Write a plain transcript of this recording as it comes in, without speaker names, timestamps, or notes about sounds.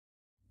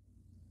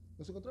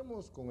Nos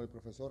encontramos con el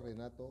profesor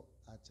Renato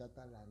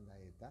Achata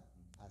Landaeta,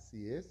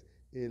 así es,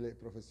 el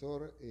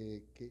profesor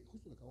que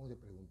justo le acabamos de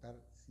preguntar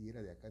si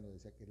era de acá, nos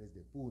decía que él es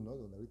de Puno,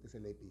 donde ahorita es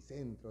el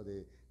epicentro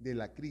de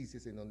la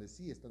crisis, en donde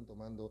sí están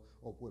tomando,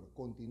 o bueno,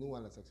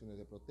 continúan las acciones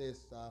de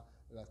protesta,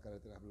 las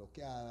carreteras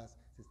bloqueadas,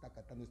 se está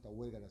acatando esta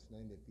huelga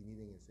nacional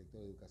indefinida en el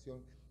sector de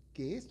educación,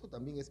 que esto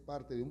también es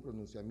parte de un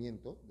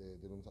pronunciamiento,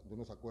 de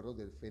unos acuerdos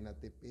del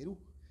FENATE Perú.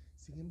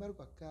 Sin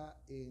embargo, acá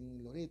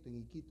en Loreto, en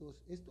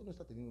Iquitos, esto no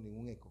está teniendo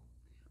ningún eco.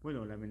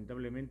 Bueno,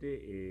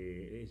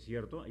 lamentablemente es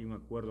cierto, hay un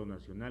acuerdo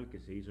nacional que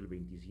se hizo el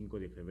 25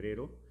 de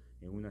febrero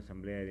en una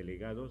asamblea de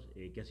delegados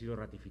que ha sido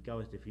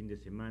ratificado este fin de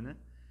semana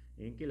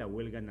en que la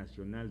huelga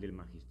nacional del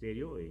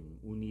magisterio, en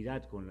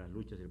unidad con las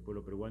luchas del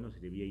pueblo peruano, se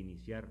debía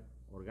iniciar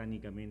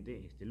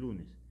orgánicamente este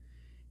lunes.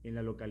 En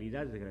la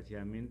localidad,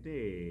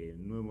 desgraciadamente,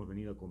 no hemos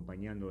venido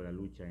acompañando la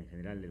lucha en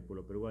general del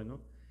pueblo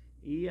peruano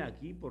y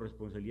aquí, por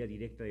responsabilidad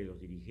directa de los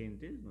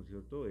dirigentes, ¿no es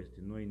cierto?,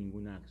 no hay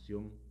ninguna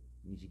acción,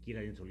 ni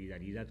siquiera en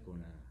solidaridad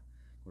con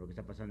lo que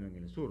está pasando en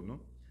el sur,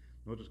 ¿no?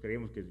 Nosotros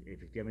creemos que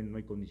efectivamente no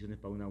hay condiciones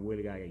para una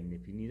huelga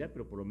indefinida,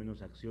 pero por lo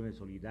menos acciones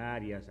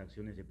solidarias,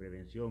 acciones de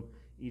prevención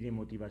y de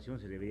motivación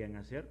se deberían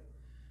hacer.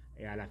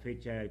 A la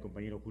fecha, el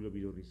compañero Julio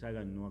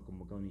Vidurrizaga no ha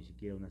convocado ni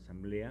siquiera una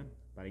asamblea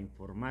para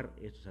informar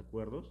estos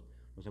acuerdos.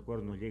 Los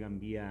acuerdos nos llegan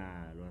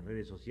vía las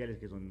redes sociales,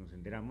 que es donde nos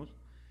enteramos,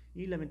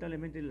 y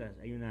lamentablemente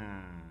hay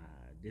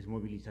una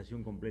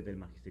desmovilización completa del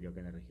magisterio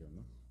acá en la región,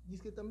 ¿no? Y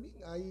es que también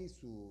hay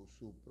su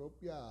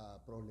propia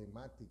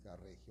problemática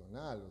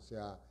regional, o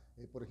sea,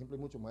 por ejemplo,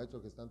 hay muchos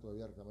maestros que están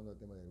todavía reclamando el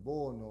tema del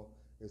bono,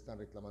 están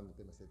reclamando el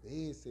tema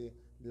CTS,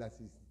 las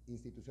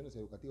instituciones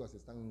educativas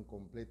están en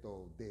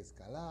completo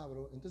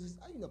descalabro, entonces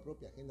hay una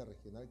propia agenda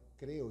regional,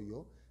 creo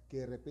yo, que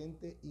de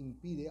repente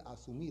impide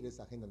asumir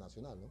esa agenda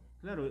nacional, ¿no?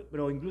 Claro,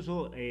 pero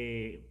incluso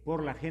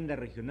por la agenda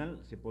regional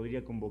se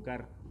podría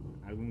convocar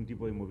algún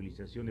tipo de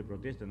movilización de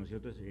protesta, ¿no es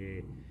cierto?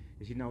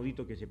 Es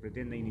inaudito que se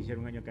pretenda iniciar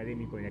un año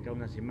académico de acá a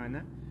una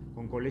semana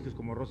con colegios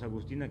como Rosa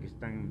Agustina que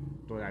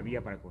están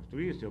todavía para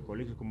construirse, o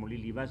colegios como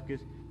Lili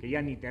Vázquez que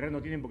ya ni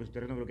terreno tienen porque su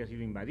terreno creo que ha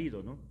sido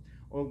invadido, ¿no?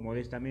 O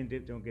modestamente,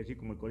 tengo que decir,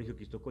 como el colegio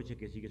Quistocoche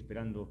que sigue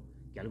esperando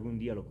que algún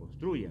día lo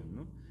construyan,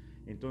 ¿no?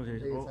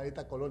 Entonces,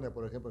 Sarita Colonia,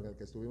 por ejemplo, en el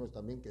que estuvimos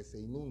también, que se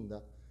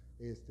inunda,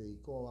 y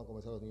cómo van a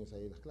comenzar los niños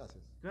ahí las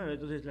clases. claro,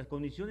 entonces las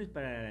condiciones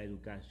para la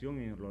educación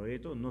en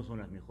Loreto no son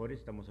las mejores,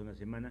 estamos a una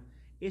semana.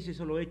 Ese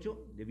solo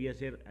hecho debía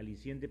ser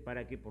aliciente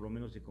para que por lo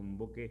menos se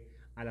convoque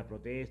a la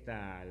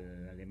protesta, a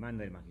la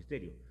demanda del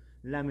magisterio.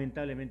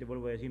 Lamentablemente,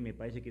 vuelvo a decir, me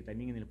parece que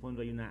también en el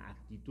fondo hay una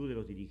actitud de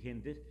los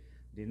dirigentes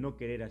de no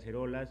querer hacer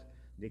olas,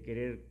 de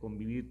querer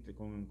convivir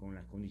con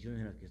las condiciones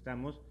en las que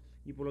estamos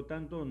y por lo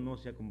tanto no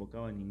se ha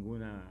convocado a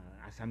ninguna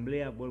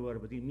asamblea, vuelvo a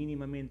repetir,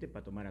 mínimamente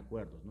para tomar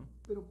acuerdos, ¿no?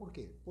 Pero ¿por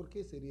qué? ¿Por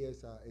qué sería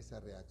esa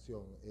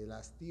reacción? El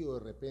hastío de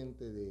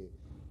repente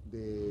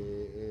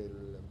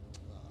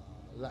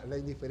la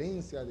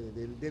indiferencia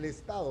del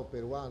Estado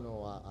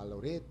peruano a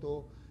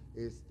Loreto,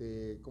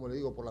 como le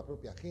digo, por la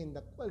propia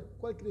agenda.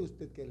 ¿Cuál cree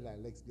usted que es la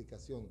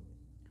explicación?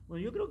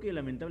 Bueno, yo creo que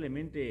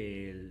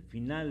lamentablemente el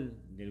final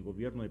del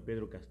gobierno de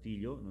Pedro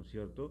Castillo, ¿no es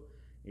cierto?,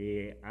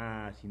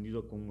 ha sin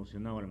duda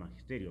conmocionado al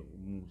magisterio,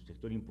 un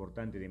sector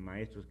importante de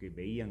maestros que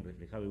veían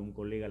reflejado en un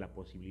colega la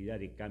posibilidad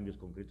de cambios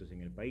concretos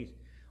en el país,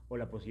 o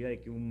la posibilidad de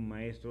que un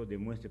maestro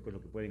demuestre pues,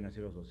 lo que pueden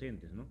hacer los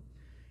docentes, ¿no?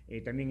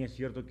 También es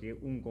cierto que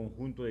un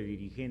conjunto de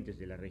dirigentes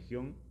de la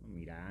región,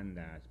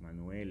 Mirandas,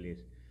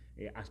 Manueles,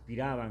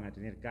 aspiraban a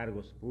tener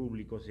cargos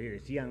públicos, se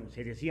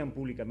decían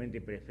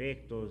públicamente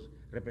prefectos,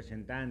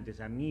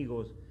 representantes,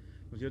 amigos,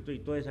 ¿no es cierto? Y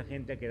toda esa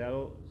gente ha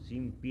quedado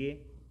sin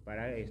pie,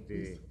 Sin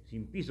piso.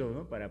 sin piso,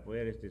 ¿no? Para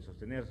poder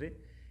sostenerse.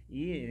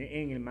 Y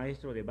en el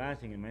maestro de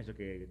base, en el maestro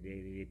que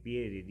de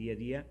pie, de día a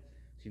día,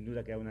 sin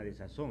duda queda una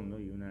desazón, ¿no?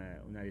 Y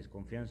una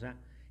desconfianza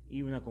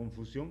y una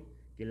confusión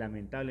que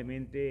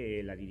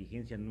lamentablemente la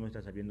dirigencia no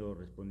está sabiendo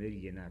responder y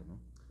llenar, ¿no?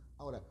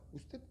 Ahora,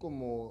 usted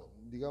como,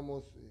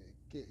 digamos,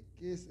 ¿qué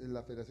es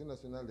la Federación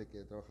Nacional de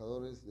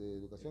Trabajadores de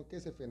Educación? ¿Qué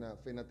es el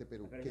FENATE La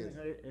Perú? ¿Qué Federación es?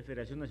 Nacional,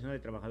 Federación Nacional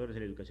de Trabajadores de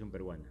la Educación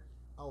Peruana.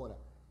 Ahora,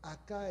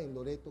 acá en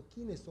Loreto,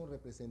 ¿quiénes son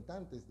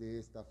representantes de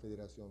esta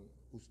federación?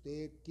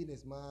 ¿Usted?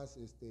 ¿Quiénes más?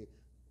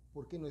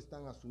 ¿Por qué no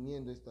están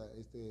asumiendo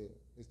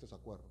estos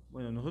acuerdos?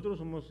 Bueno, nosotros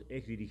somos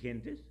ex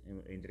dirigentes,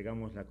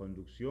 entregamos la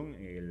conducción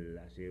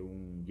hace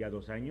ya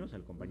 2 años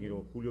al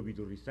compañero Julio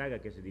Viturrizaga,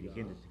 que es el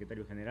dirigente, Ya.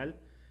 secretario general,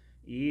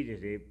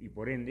 y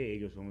por ende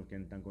ellos son los que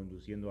están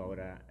conduciendo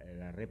ahora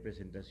la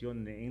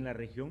representación en la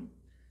región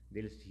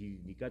del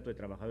Sindicato de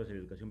Trabajadores de la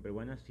Educación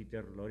Peruana,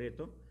 CITER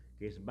Loreto,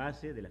 que es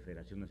base de la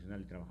Federación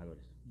Nacional de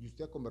Trabajadores. ¿Y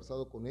usted ha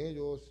conversado con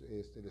ellos?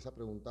 ¿Les ha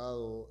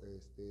preguntado,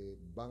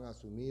 van a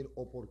asumir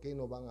o por qué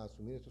no van a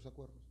asumir estos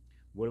acuerdos?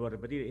 Vuelvo a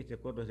repetir, este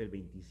acuerdo es del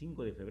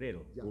 25 de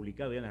febrero, Ya.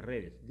 publicado ya en las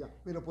redes. Ya,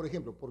 pero por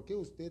ejemplo, ¿por qué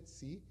usted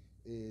sí,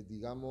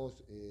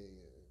 digamos,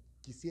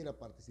 quisiera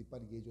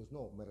participar y ellos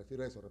no? Me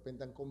refiero a eso. De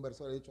repente han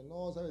conversado y han dicho,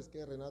 no, ¿sabes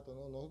qué, Renato?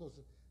 No,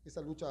 nosotros,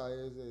 esa lucha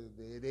es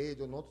de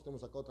ellos, nosotros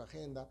tenemos acá otra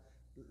agenda.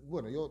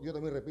 Bueno, yo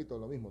también repito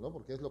lo mismo, ¿no?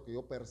 Porque es lo que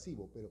yo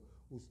percibo, pero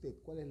usted,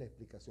 ¿cuál es la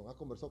explicación? ¿Ha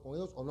conversado con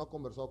ellos o no ha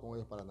conversado con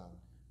ellos para nada?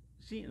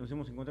 Sí, nos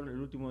hemos encontrado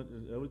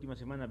la última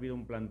semana ha habido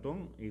un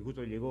plantón y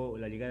justo llegó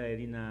la llegada de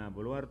Dina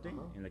Boluarte,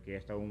 Ajá. en la que ha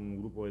estado un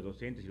grupo de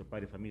docentes y los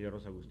padres de familia de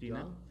Rosa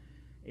Agustina. ¿Ya?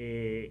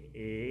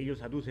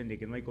 Ellos aducen de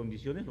que no hay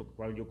condiciones, lo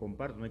cual yo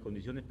comparto, no hay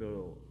condiciones,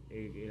 pero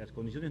las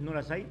condiciones no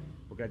las hay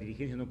porque la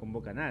dirigencia no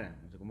convoca nada,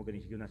 no se convoca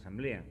ni siquiera una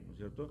asamblea, ¿no es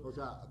cierto? O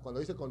sea,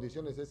 cuando dice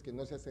condiciones es que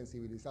no se ha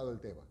sensibilizado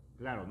el tema.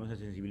 Claro, no se ha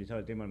sensibilizado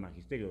el tema del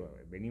magisterio.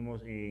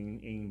 Venimos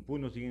en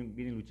Puno,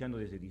 vienen luchando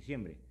desde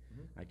diciembre.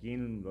 Ujú. Aquí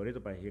en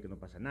Loreto parece que no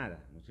pasa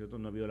nada, ¿no es cierto?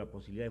 No ha habido la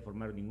posibilidad de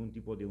formar ningún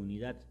tipo de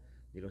unidad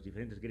de los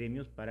diferentes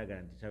gremios para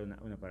garantizar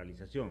una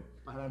paralización.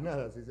 Para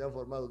nada, si se han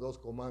formado dos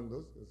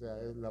comandos, o sea,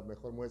 es la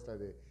mejor muestra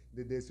de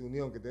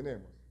desunión que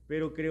tenemos.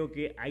 Pero creo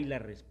que hay la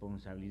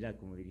responsabilidad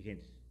como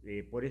dirigentes.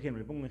 Por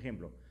ejemplo, le pongo un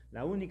ejemplo.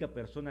 La única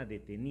persona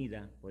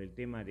detenida por el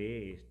tema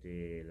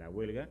de la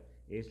huelga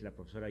es la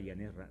profesora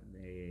Yanés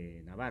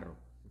Navarro.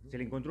 Ujú. Se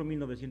le encontró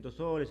 1.900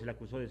 soles, se le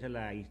acusó de ser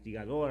la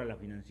instigadora, la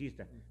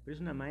financista, pero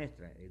es una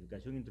maestra de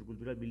educación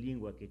intercultural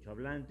bilingüe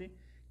quechua-hablante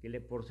que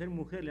por ser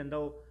mujer le han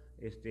dado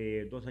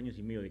 2 años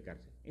y medio de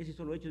cárcel. Ese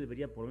solo hecho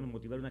debería por lo menos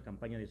motivar una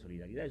campaña de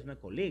solidaridad, es una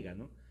colega,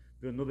 ¿no?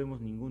 Pero no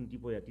vemos ningún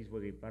tipo de atisbo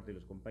de parte de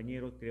los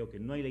compañeros, creo que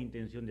no hay la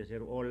intención de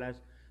hacer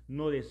olas,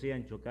 no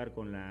desean chocar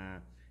con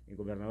el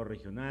gobernador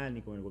regional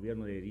ni con el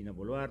gobierno de Dina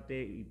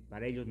Boluarte, y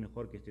para ellos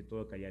mejor que esté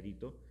todo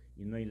calladito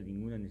y no hay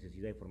ninguna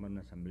necesidad de formar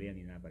una asamblea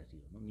ni nada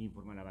parecido, ¿no? Ni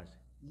formar la base.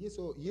 Y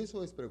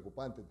eso es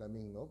preocupante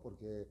también, ¿no?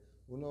 Porque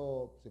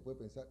uno se puede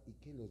pensar, ¿y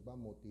qué los va a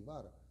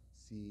motivar?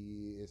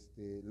 Si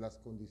las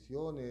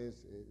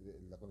condiciones,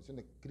 la condición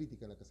de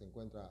crítica en la que se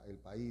encuentra el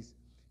país,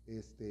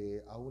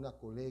 a una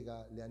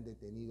colega le han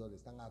detenido, le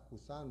están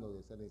acusando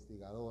de ser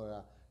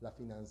instigadora, la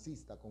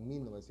financista con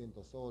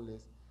 1.900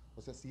 soles.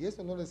 O sea, si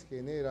eso no les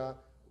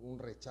genera un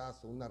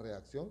rechazo, una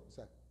reacción, o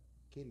sea,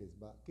 ¿qué les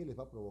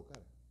va a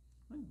provocar?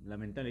 Bueno,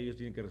 lamentable, ellos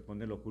tienen que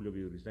responderlo Julio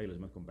Vidurizá y los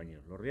demás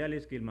compañeros. Lo real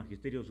es que el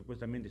magisterio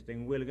supuestamente está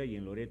en huelga y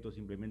en Loreto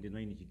simplemente no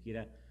hay ni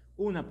siquiera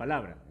una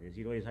palabra. Es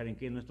decir, oye, ¿saben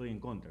qué? No estoy en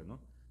contra,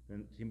 ¿no?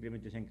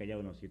 Simplemente se han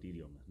callado en los 7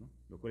 idiomas, ¿no?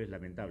 Lo cual es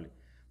lamentable.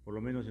 Por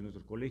lo menos en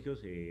nuestros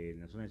colegios,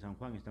 en la zona de San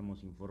Juan,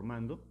 estamos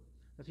informando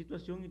la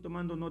situación y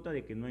tomando nota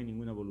de que no hay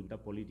ninguna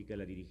voluntad política de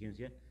la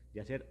dirigencia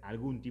de hacer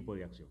algún tipo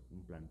de acción.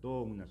 Un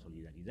plantón, una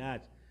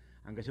solidaridad,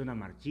 aunque sea una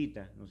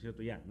marchita, ¿no es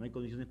cierto? Ya, no hay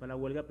condiciones para la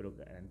huelga, pero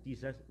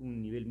garantizas un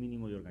nivel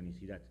mínimo de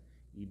organicidad.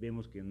 Y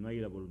vemos que no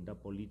hay la voluntad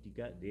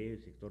política del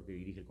sector que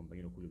dirige el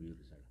compañero Julio Vidal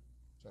Rizal.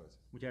 Muchas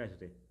gracias. Muchas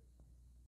gracias a usted.